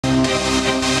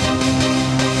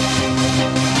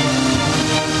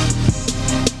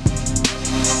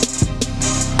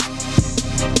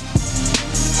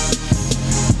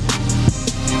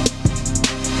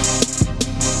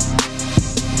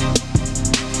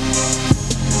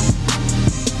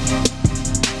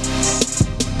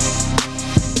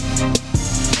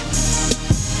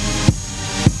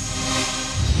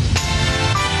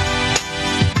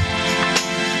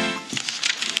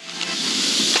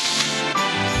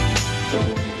The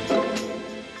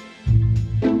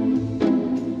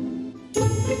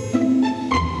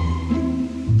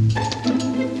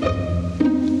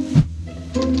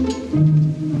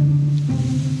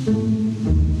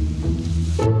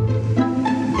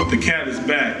cat is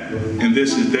back, and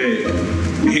this is Dave.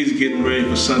 He's getting ready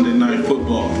for Sunday Night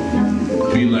Football.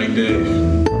 Be like Dave.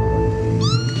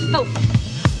 Oh.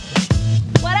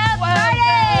 What up, Friday?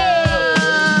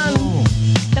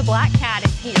 The black cat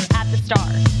is here at the Star.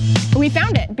 We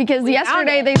found it because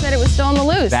yesterday they said it was still on the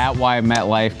loose. That why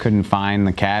MetLife couldn't find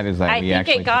the cat is that we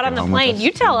actually I think it got on the plane.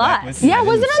 You tell us. Yeah,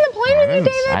 was it on the plane with you,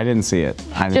 David? I didn't see it.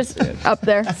 Just up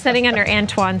there. Sitting under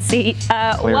Antoine's seat.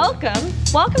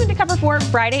 Welcome to Cover 4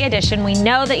 Friday edition. We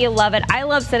know that you love it. I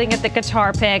love sitting at the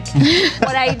guitar pick.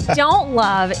 What I don't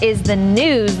love is the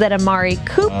news that Amari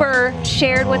Cooper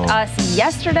shared with us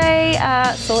yesterday.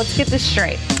 So let's get this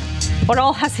straight. What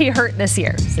all has he hurt this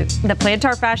year? So the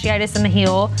plantar fasciitis in the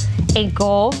heel,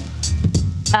 ankle,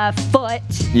 foot,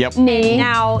 knee.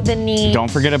 Now the knee. Don't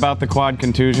forget about the quad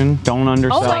contusion. Don't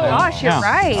undersell Oh my gosh, you're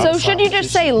right. So should you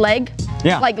just say leg?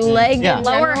 Yeah. Like leg in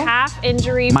Lower general? half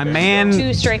injury My for man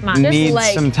 2 straight months.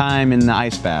 needs some time in the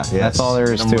ice bath. That's all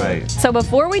there is to it. So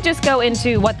before we just go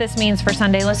into what this means for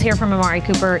Sunday, let's hear from Amari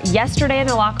Cooper yesterday in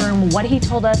the locker room, what he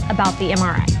told us about the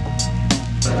MRI.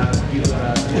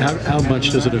 How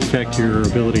much does it affect your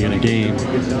ability in a game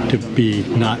to be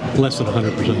not less than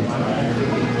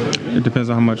 100%? It depends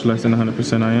on how much less than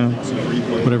 100% I am.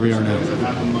 Whatever you are now.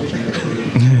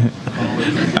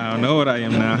 I don't know what I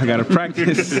am now. I got to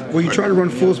practice. Will you try to run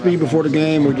full speed before the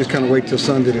game, or just kind of wait till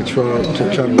Sunday to try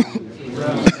to?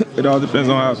 It all depends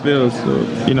on how it feels. So,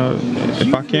 you know,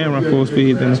 if I can run full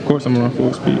speed, then of course I'm gonna run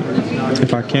full speed.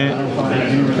 If I can't,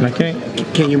 then I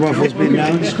can't. Can you run full speed now?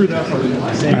 I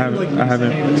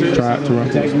haven't tried to run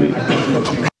full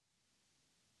speed.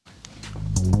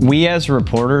 We as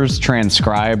reporters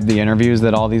transcribed the interviews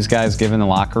that all these guys give in the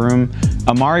locker room.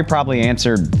 Amari probably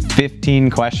answered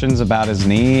 15 questions about his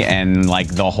knee, and like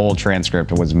the whole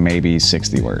transcript was maybe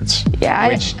 60 words. Yeah.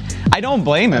 Which I don't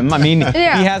blame him. I mean, he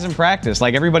hasn't practiced.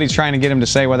 Like everybody's trying to get him to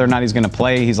say whether or not he's going to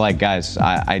play. He's like, guys,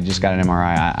 I just got an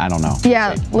MRI. I don't know.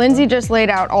 Yeah, Lindsay just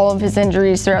laid out all of his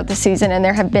injuries throughout the season, and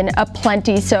there have been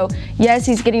aplenty. So yes,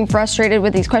 he's getting frustrated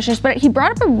with these questions, but he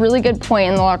brought up a really good point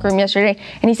in the locker room yesterday,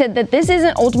 and he said that this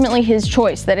isn't ultimately his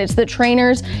choice, that it's the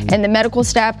trainers and the medical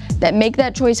staff that make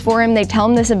that choice for him. They tell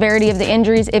him the severity of the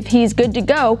injuries. If he's good to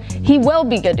go, he will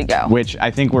be good to go. Which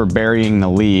I think we're burying the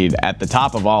lead. At the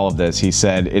top of all of this, he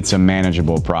said it's a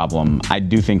manageable problem. I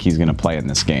do think he's going to play in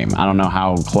this game. I don't know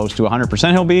how close to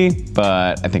 100% he'll be,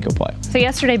 but I think he'll play. So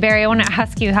yesterday, Barry, I want to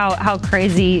ask you how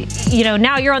crazy, you know,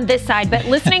 now you're on this side, but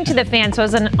listening to the fans, so I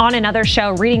was on another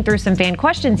show reading through some fan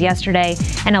questions yesterday,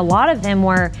 and a lot of them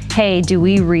were, hey, do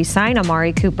we re-sign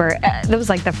Amari Cooper? That was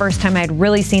like the first time I'd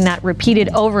really seen that repeated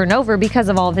over and over because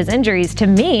of all of his injuries. To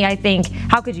me, I think,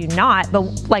 how could you not?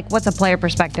 But like, what's a player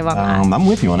perspective on that? I'm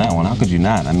with you on that one. How could you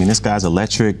not? I mean, this guy's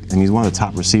electric, and he's one of the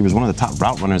top receivers, one of the top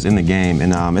route runners in the game.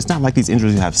 And it's not like these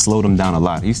injuries have slowed him down a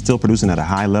lot. He's still producing at a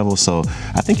high level. So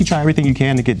I think you try everything you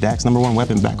can to get Dak's #1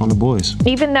 weapon back on the boys.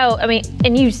 Even though, I mean,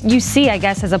 and you see, I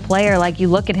guess, as a player, like you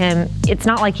look at him, it's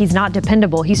not like he's not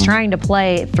dependable. He's trying to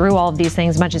play through all of these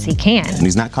things as much as he can. And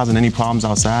he's not causing any problems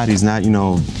outside. He's not,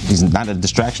 he's not a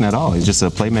distraction at all. He's just a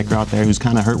playmaker out there who's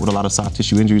kind of hurt with a lot of soft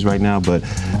tissue injuries right now, but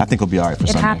I think he'll be all right for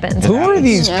Sunday. Happens. Who are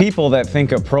these people that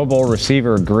think a Pro Bowl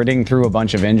receiver gritting through a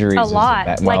bunch of injuries? A lot.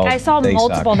 I saw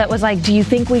multiple that was like, do you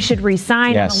think we should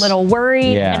resign? Yes. I'm a little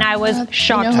worried, Yeah. and I was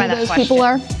shocked by that those question. people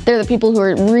are? They're the people who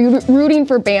are rooting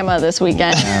for Bama this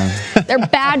weekend. They're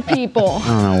bad people. I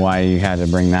don't know why you had to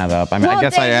bring that up. I mean, I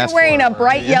guess I asked. You're wearing a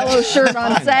bright yellow shirt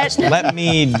on set. Let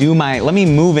me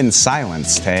move in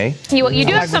silence, Tay. You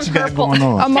do have some purple.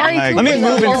 Amari Let me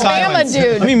move in Bama silence.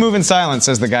 dude. Let me move in silence,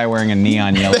 says the guy wearing a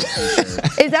neon yellow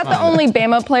t-shirt. Is that the only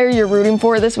Bama player you're rooting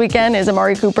for this weekend? Is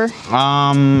Amari Cooper?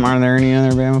 Are there any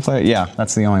other Bama players? Yeah,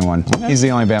 that's the only one. He's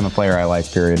the only Bama player I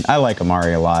like, period. I like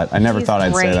Amari a lot. I never thought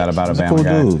I'd say that about a Bama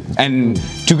guy. Dude. And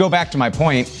to go back to my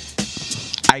point,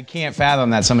 I can't fathom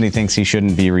that somebody thinks he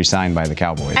shouldn't be re-signed by the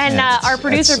Cowboys. And our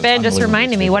producer Ben just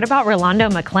reminded me, what about Rolando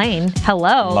McClain?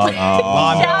 Hello. Love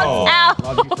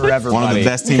you forever, One of the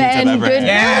best teammates I've ever had.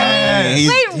 Yeah. He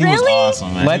Wait, was really?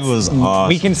 awesome, man. He was awesome.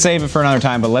 We can save it for another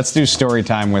time, but let's do story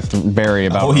time with Barry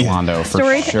about Rolando for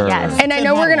sure. Yes. And I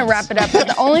know we're going to wrap it up, but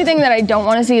the only thing that I don't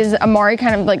want to see is Amari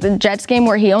kind of like the Jets game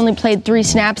where he only played 3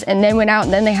 snaps and then went out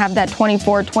and then they have that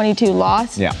 24-22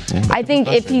 loss. Yeah. I think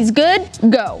if he's good,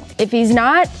 go. If he's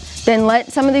not, then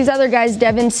let some of these other guys,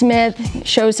 Devin Smith,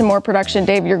 show some more production.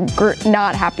 Dave, you're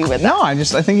not happy with that. No, I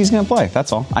think he's going to play.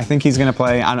 That's all. I think he's going to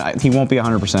play. He won't be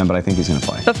 100%, but I think he's going to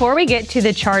play. Before we get to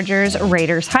the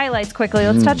Chargers-Raiders highlights quickly,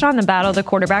 let's touch on the battle of the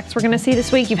quarterbacks we're going to see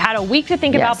this week. You've had a week to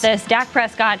think about this. Dak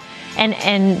Prescott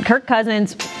and Kirk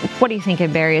Cousins. What are you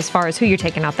thinking, Barry, as far as who you're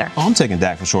taking out there? Oh, I'm taking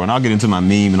Dak for sure, and I'll get into my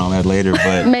meme and all that later.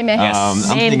 But Meme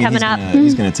coming up.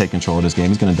 He's going to take control of this game.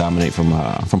 He's going to dominate from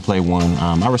play one.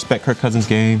 I respect Kirk Cousins'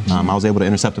 game. I was able to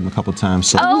intercept him a couple times.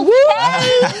 So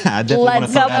I definitely want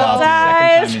to throw that out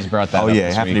there. He's brought that up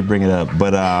happy to bring it up.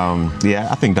 But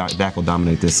I think Dak will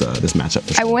dominate this matchup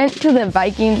for sure. I went to the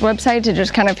Vikings website to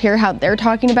just kind of hear how they're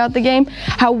talking about the game,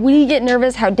 how we get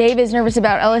nervous, how Dave is nervous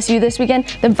about LSU this weekend.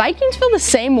 The Vikings feel the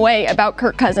same way about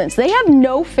Kirk Cousins. They have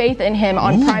no faith in him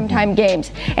on primetime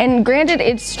games. And granted,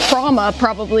 it's trauma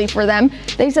probably for them.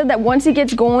 They said that once he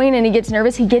gets going and he gets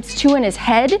nervous, he gets too in his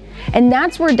head. And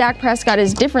that's where Dak Prescott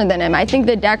is different than him. I think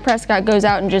that Dak Prescott goes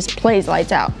out and just plays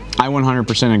lights out. I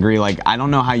 100% agree. I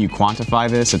don't know how you quantify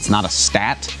this. It's not a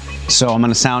stat. So I'm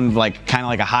going to sound kind of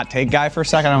like a hot take guy for a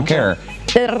second. I don't care.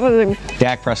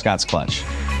 Dak Prescott's clutch.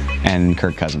 And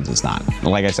Kirk Cousins is not.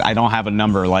 Like I said, I don't have a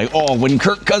number when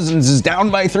Kirk Cousins is down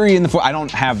by 3 in the 4th. I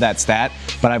don't have that stat,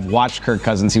 but I've watched Kirk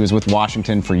Cousins. He was with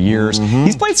Washington for years.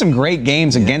 He's played some great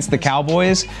games against the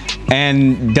Cowboys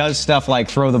and does stuff like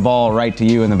throw the ball right to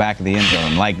you in the back of the end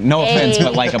zone. No offense,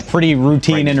 but a pretty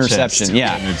routine interception.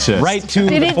 Yeah, right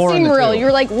to it the 4 didn't and the seem real. 2.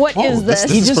 You're like, what is this?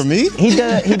 This is for me? He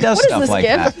does stuff like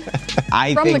that.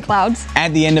 I From think the clouds.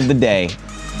 At the end of the day,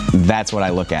 that's what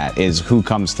I look at, is who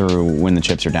comes through when the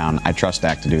chips are down. I trust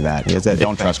Dak to do that.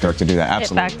 Don't trust Kirk to do that.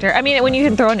 Absolutely. Factor. I mean, when you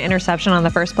can throw an interception on the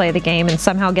first play of the game and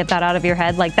somehow get that out of your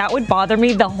head, that would bother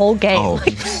me the whole game. How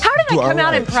did I come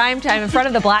out in primetime in front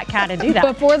of the Black Cat and do that?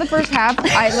 Before the first half,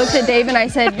 I looked at Dave and I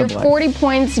said, "You're 40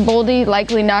 points, Boldy,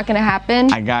 likely not going to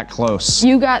happen." I got close.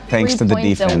 You got 3 thanks to the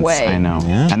points defense. away. I know.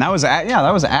 Yeah. And that was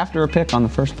after a pick on the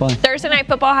first play. Thursday Night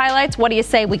Football highlights. What do you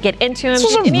say we get into them? This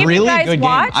was a really good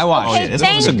game. I watched it. This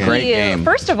was a great game.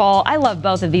 First of all, I love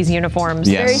both of these uniforms.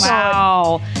 Yes.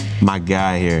 Wow. My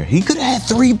guy here, he could have had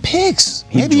 3 picks.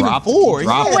 Maybe even 4.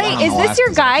 Wait, is this your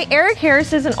guy? Eric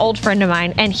Harris is an old friend of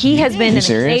mine, and he has been in the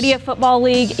Canadian Football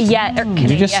League. Did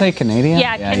you just say Canadian?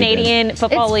 Yeah, Canadian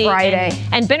Football League. Friday.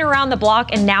 And been around the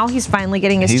block, and now he's finally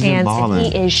getting his chance, and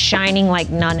he is shining like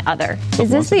none other. Is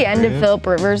this the end of Phillip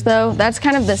Rivers, though? That's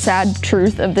kind of the sad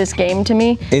truth of this game to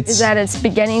me, is that it's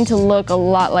beginning to look a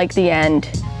lot like the end.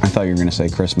 I thought you were going to say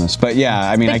Christmas, but yeah,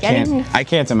 I mean, I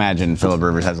can't imagine Phillip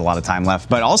Rivers has a lot of time left.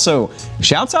 But also,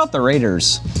 shouts out the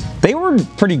Raiders. They were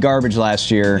pretty garbage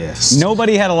last year. Yes.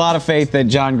 Nobody had a lot of faith that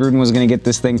John Gruden was going to get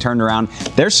this thing turned around.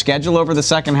 Their schedule over the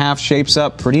second half shapes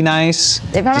up pretty nice.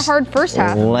 They've had a hard first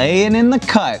half. Laying in the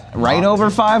cut, right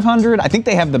over 500. I think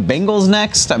they have the Bengals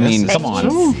next. I mean, come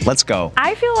on, let's go.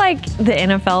 I feel like the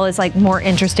NFL is more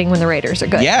interesting when the Raiders are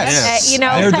good. Yes.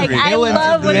 I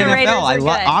love when the Raiders are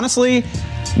good. Honestly,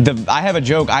 I have a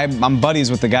joke. I'm buddies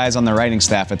with the guys on the writing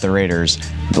staff at the Raiders.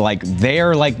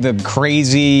 They're the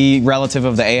crazy relative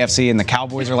of the AFC, and the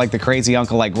Cowboys are the crazy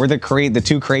uncle. We're the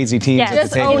 2 crazy teams at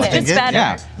the table. Own it. It's better.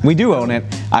 Yeah, we do own it.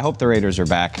 I hope the Raiders are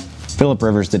back. Phillip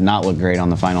Rivers did not look great on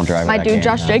the final drive. My dude,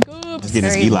 Josh Jacobs. He's getting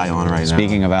his Eli on right now.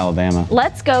 Speaking of Alabama.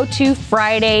 Let's go to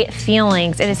Friday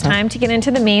feelings. It is time to get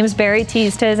into the memes. Barry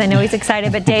teased his. I know he's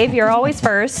excited, but Dave, you're always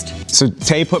first. So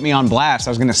Tay put me on blast.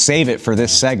 I was going to save it for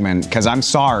this segment because I'm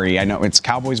sorry. I know it's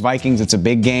Cowboys Vikings. It's a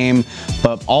big game,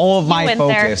 but all of my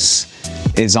focus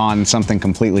is on something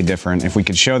completely different. If we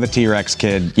could show the T-Rex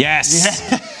kid.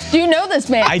 Yes. Do you know this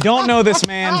man? I don't know this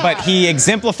man, but he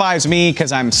exemplifies me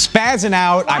because I'm spazzing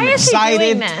out. I'm excited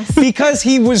he doing this? Because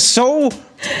he was so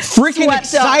freaking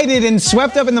excited and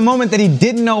swept up in the moment that he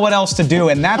didn't know what else to do,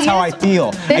 and that's how I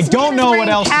feel. I don't know what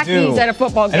else to do. At a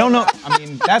football game. I don't know. I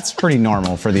mean, that's pretty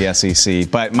normal for the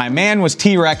SEC, but my man was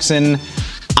T-Rexing.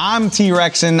 I'm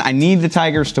T-Rexing. I need the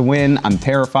Tigers to win. I'm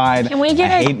terrified. Can we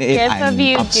get a gif of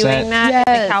you doing that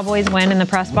if the Cowboys win in the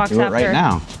press box do it after? right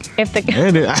now. If the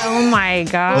oh my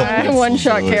God.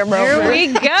 One-shot camera. Here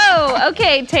we go.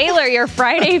 Okay, Taylor, your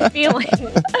Friday feeling.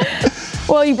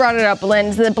 Well, you brought it up,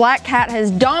 Linz. The Black Cat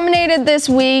has dominated this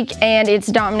week, and it's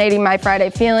dominating my Friday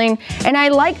feeling. And I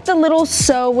like the little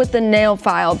sew with the nail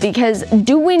file, because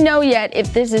do we know yet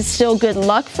if this is still good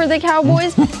luck for the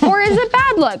Cowboys or is it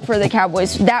bad luck for the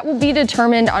Cowboys? That will be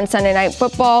determined on Sunday Night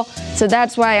Football, so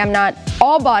that's why I'm not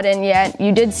all bought in yet.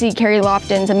 You did see Kerry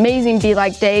Lofton's amazing Be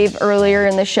Like Dave earlier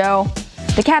in the show.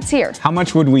 The Cat's here. How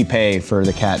much would we pay for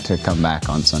the Cat to come back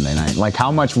on Sunday night?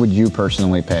 How much would you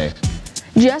personally pay?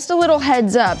 Just a little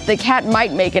heads up, the Cat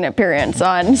might make an appearance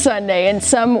on Sunday in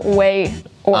some way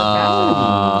Or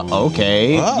fast.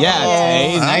 Okay.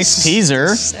 Yeah, nice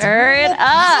teaser. Stir it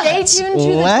up. Stay tuned to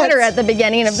the Twitter at the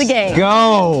beginning of the game.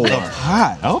 Go.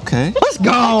 Hot. Okay. Let's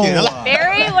go.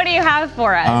 Barry, what do you have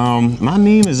for us? My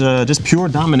meme is just pure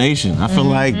domination. I feel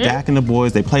like Dak and the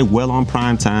boys, they play well on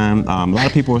prime time. A lot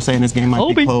of people are saying this game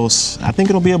might be close. I think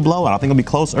it'll be a blowout. I think it'll be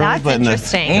close early, That's but in the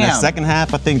second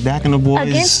half, I think Dak and the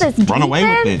boys run away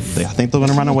with it. I think they're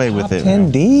going to run away with it.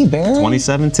 10D, Barry.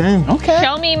 27-10. Okay.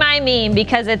 Show me my meme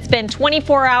because it's been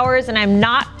 24 hours and I'm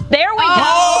not. There we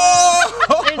go.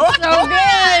 It's so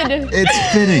good.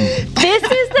 It's fitting. This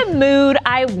is the mood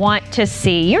I want to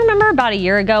see. You remember about a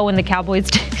year ago when the Cowboys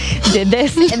did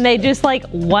this and they just like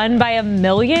won by 1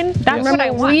 million? That's what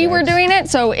I want. We were doing it,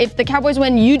 so if the Cowboys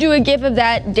win, you do a gif of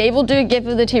that. Dave will do a gif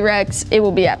of the T-Rex. It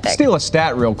will be epic. Steal a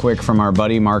stat real quick from our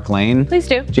buddy Mark Lane. Please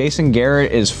do. Jason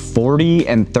Garrett is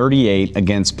 40-38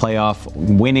 against playoff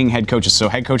winning head coaches. So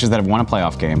head coaches that have won a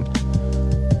playoff game.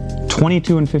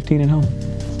 22-15 at home.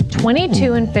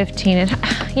 22-15. And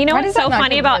you know what's so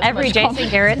funny about every Jason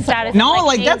Garrett stat? No,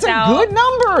 like that's a good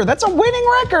number. That's a winning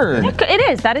record. It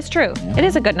is. That is true. It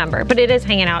is a good number, but it is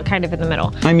hanging out kind of in the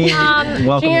middle. I mean,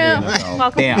 welcome to the NFL.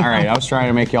 Welcome. Yeah, all right. I was trying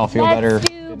to make y'all feel better. Let's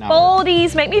do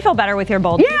boldies. Make me feel better with your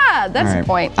boldies. Yeah, that's the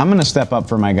point. I'm gonna step up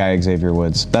for my guy Xavier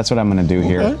Woods. That's what I'm gonna do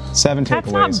here. 7 takeaways.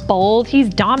 That's not bold. He's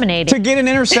dominating. To get an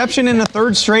interception in the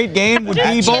third straight game would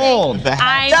be bold.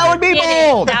 That would be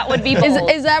bold. That would be bold.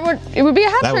 Is that what it would be a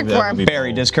hat trick for him?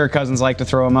 Barry, does Kirk Cousins like to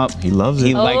throw him up? He loves it.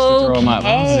 He likes to throw him up.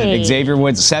 Okay. Xavier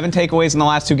Woods, 7 takeaways in the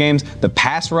last 2 games. The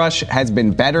pass rush has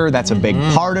been better. That's a big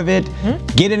part of it.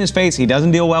 Get in his face. He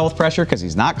doesn't deal well with pressure because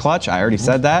he's not clutch. I already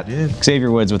said that.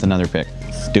 Xavier Woods with another pick.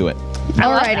 Do it. I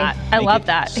love that. I love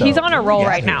that. He's on a roll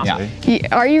right now. Yeah.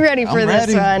 Are you ready for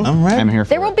this one? I'm ready. I'm here for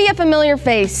There will be a familiar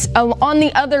face on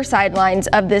the other sidelines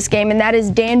of this game, and that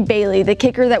is Dan Bailey, the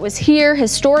kicker that was here,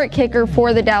 historic kicker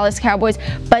for the Dallas Cowboys.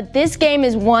 But this game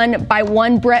is won by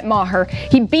one Brett Maher.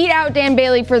 He beat out Dan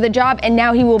Bailey for the job, and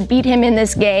now he will beat him in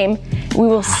this game. We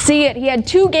will see it. He had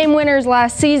 2 game winners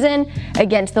last season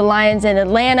against the Lions in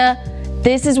Atlanta.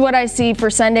 This is what I see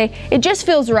for Sunday. It just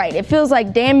feels right. It feels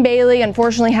like Dan Bailey,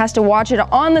 unfortunately, has to watch it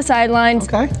on the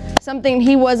sidelines. Okay. Something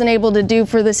he wasn't able to do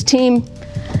for this team.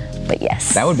 But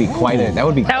yes. That would be quite a. That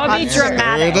would be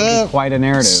dramatic. Quite a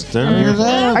narrative.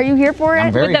 Are you here for it?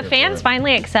 I'm very Would the fans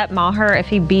finally accept Maher if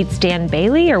he beats Dan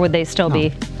Bailey, or would they still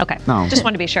be? Okay. No. Just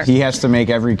want to be sure. He has to make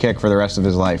every kick for the rest of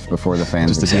his life before the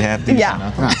fans. Just to be half decent.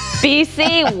 Yeah.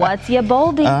 BC, what's your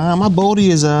boldie? My boldie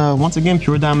is once again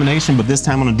pure domination, but this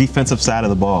time on the defensive side of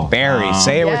the ball. Barry,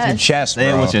 say it with your chest, bro. Say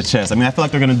it with your chest. I mean, I feel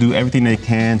like they're going to do everything they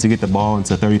can to get the ball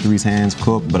into 33's hands,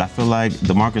 Cook, but I feel like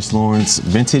DeMarcus Lawrence,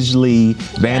 Vintage Lee,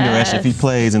 Van Der Esch, if he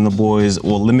plays, and the boys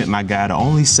will limit my guy to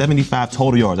only 75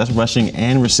 total yards. That's rushing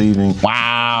and receiving.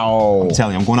 Wow. I'm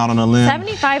telling you, I'm going out on a limb.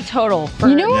 75 total.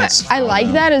 You know what I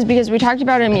like that is because we talked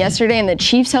about him yesterday and the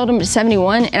Chiefs held him to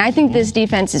 71, and I think this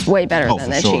defense is way better than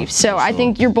the Chiefs. So I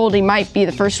think your boldie might be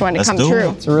the first one to come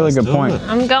true. It's a really good point.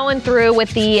 I'm going through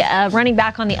with the running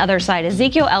back on the other side.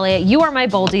 Ezekiel Elliott, you are my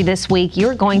boldie this week.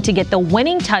 You're going to get the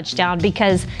winning touchdown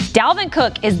because Dalvin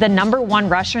Cook is the #1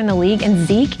 rusher in the league and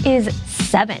Zeke is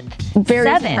 7th.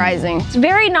 Very surprising. It's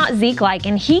very not Zeke-like,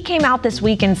 and he came out this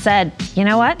week and said, you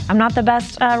know what? I'm not the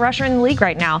best rusher in the league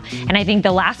right now. And I think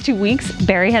the last 2 weeks,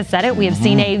 Barry has said it, we have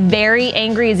seen a very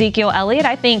angry Ezekiel Elliott.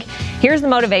 I think here's the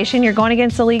motivation. You're going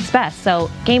against the league's best, so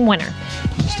game winner.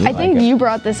 I think you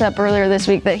brought this up earlier this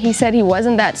week that he said he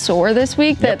wasn't that sore this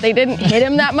week, that they didn't hit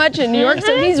him that much in New York,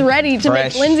 so he's ready to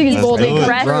make Lindsay's boldie.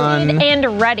 Rested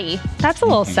and ready. That's a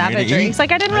little savagery. He's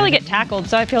like, I didn't really get tackled,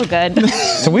 so I feel good.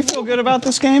 So we feel good about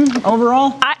this game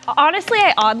overall? Honestly,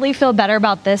 I oddly feel better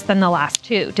about this than the last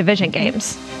 2 division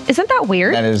games. Isn't that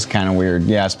weird? That is kind of weird.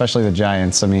 Yeah, especially the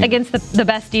Giants. I mean, against the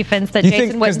best defense that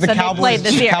Jason Witten said they played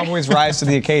this year. The Cowboys rise to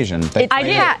the occasion. I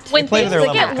do. When things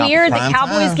get weird, the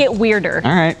Cowboys get weirder.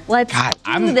 All right. Let's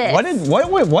do this.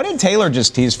 What did Taylor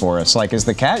just tease for us? Like, is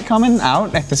the cat coming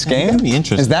out at this game? That'd be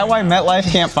interesting. Is that why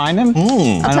MetLife can't find him?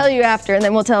 I'll tell you after, and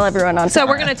then we'll tell everyone on. So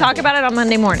we're going to talk about it on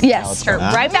Monday morning. Yes.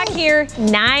 Right back here,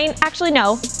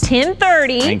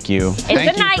 10:30. Thank you. It's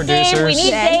a night producers. game. We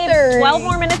need Dave 12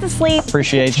 more minutes of sleep.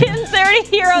 Appreciate you. 10:30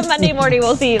 here on Monday morning.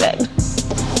 We'll see you then.